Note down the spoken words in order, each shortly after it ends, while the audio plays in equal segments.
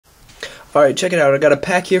Alright, check it out. I got a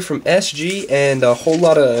pack here from SG and a whole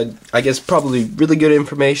lot of, I guess, probably really good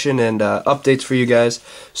information and updates for you guys.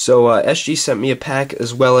 So SG sent me a pack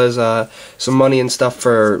as well as some money and stuff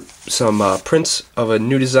for some prints of a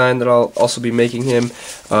new design that I'll also be making him.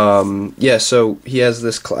 Yeah, so he has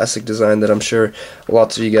this classic design that I'm sure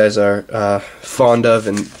lots of you guys are fond of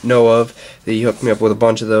and know of. He hooked me up with a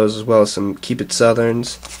bunch of those as well as some Keep It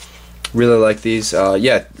Southerns. Really like these.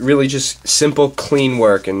 Yeah, really just simple, clean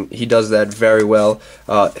work, and he does that very well.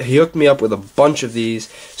 He hooked me up with a bunch of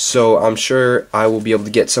these, so I'm sure I will be able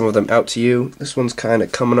to get some of them out to you. This one's kind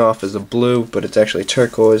of coming off as a blue, but it's actually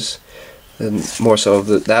turquoise, and more so of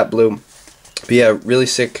that blue. But yeah, really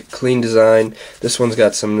sick, clean design. This one's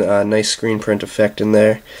got some nice screen print effect in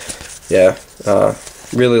there. Yeah,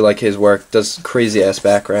 really like his work. Does crazy ass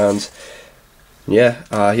backgrounds.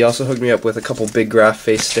 Yeah, he also hooked me up with a couple big Graff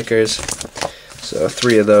face stickers, so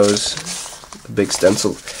 3 of those, a big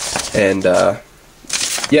stencil, and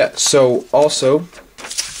yeah, so also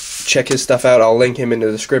check his stuff out. I'll link him in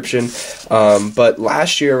the description. But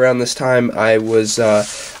last year around this time, I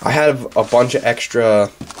had a bunch of extra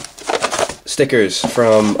stickers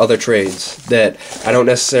from other trades that I don't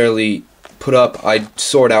necessarily put up. I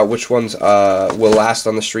sort out which ones will last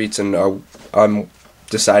on the streets and I'm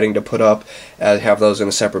deciding to put up. I have those in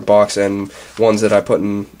a separate box, and ones that I put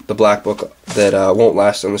in the black book that won't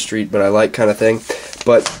last on the street but I like, kind of thing.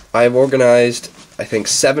 But I've organized, I think,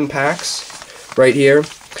 7 packs right here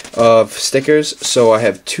of stickers. So I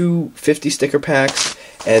have 2 50 sticker packs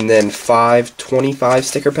and then 5 25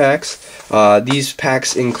 sticker packs. These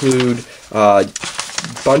packs include a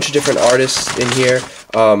bunch of different artists in here.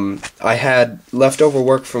 I had leftover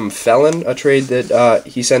work from Felon, a trade that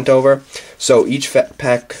he sent over. So each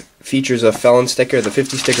pack features a Felon sticker. The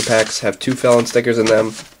 50 sticker packs have 2 Felon stickers in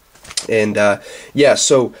them. And yeah,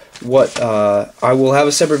 so what I will have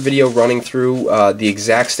a separate video running through the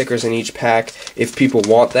exact stickers in each pack if people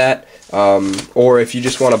want that, or if you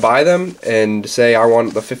just want to buy them and say I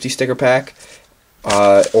want the 50 sticker pack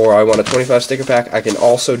or I want a 25 sticker pack, I can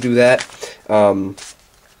also do that.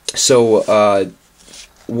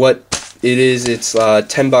 What it is, it's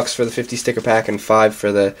 $10 for the 50 sticker pack and $5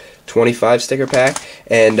 for the 25 sticker pack.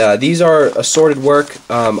 And these are assorted work.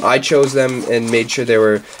 I chose them and made sure they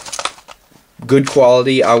were good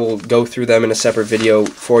quality. I will go through them in a separate video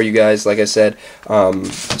for you guys, like I said.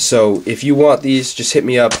 So if you want these, just hit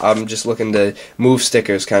me up. I'm just looking to move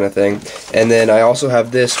stickers, kind of thing. And then I also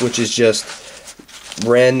have this, which is just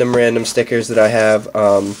random stickers that I have.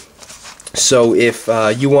 So if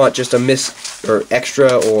you want just a or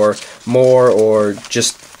extra or more or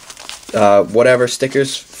just whatever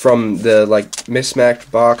stickers from the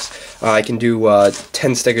mismatched box, I can do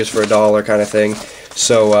 10 stickers for $1 kind of thing.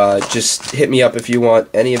 So just hit me up if you want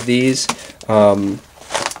any of these.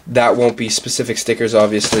 That won't be specific stickers,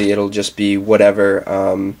 obviously. It'll just be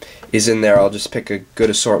whatever is in there. I'll just pick a good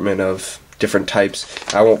assortment of different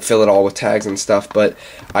types. I won't fill it all with tags and stuff, but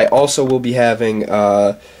I also will be having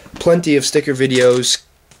plenty of sticker videos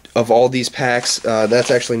of all these packs.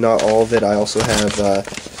 That's actually not all of it. I also have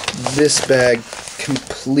this bag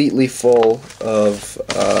completely full of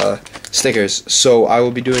stickers. So I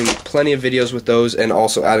will be doing plenty of videos with those and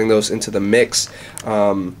also adding those into the mix.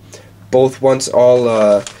 Both once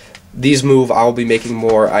all these move, I'll be making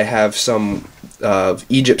more. I have some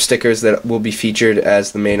Egypt stickers that will be featured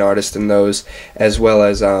as the main artist in those, as well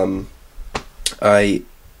as I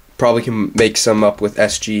probably can make some up with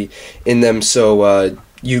SG in them, so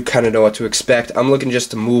you kind of know what to expect. I'm looking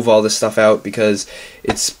just to move all this stuff out because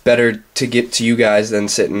it's better to get to you guys than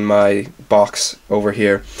sit in my box over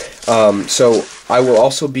here. So I will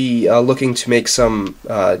also be looking to make some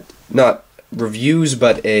not reviews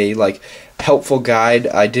but a helpful guide.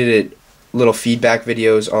 I did it little feedback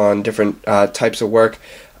videos on different types of work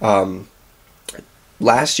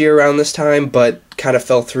last year around this time, but kind of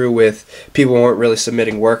fell through with people weren't really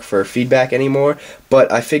submitting work for feedback anymore.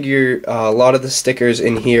 But I figure a lot of the stickers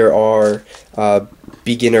in here are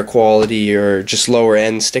beginner quality or just lower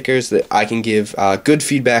end stickers that I can give good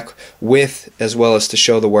feedback with, as well as to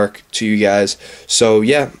show the work to you guys. So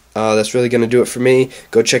yeah, that's really going to do it for me.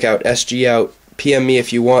 Go check out SG out. PM me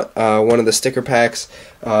if you want one of the sticker packs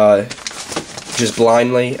just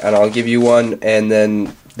blindly, and I'll give you one, and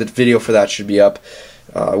then the video for that should be up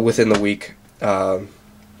within the week. So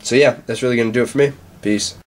yeah, that's really going to do it for me. Peace.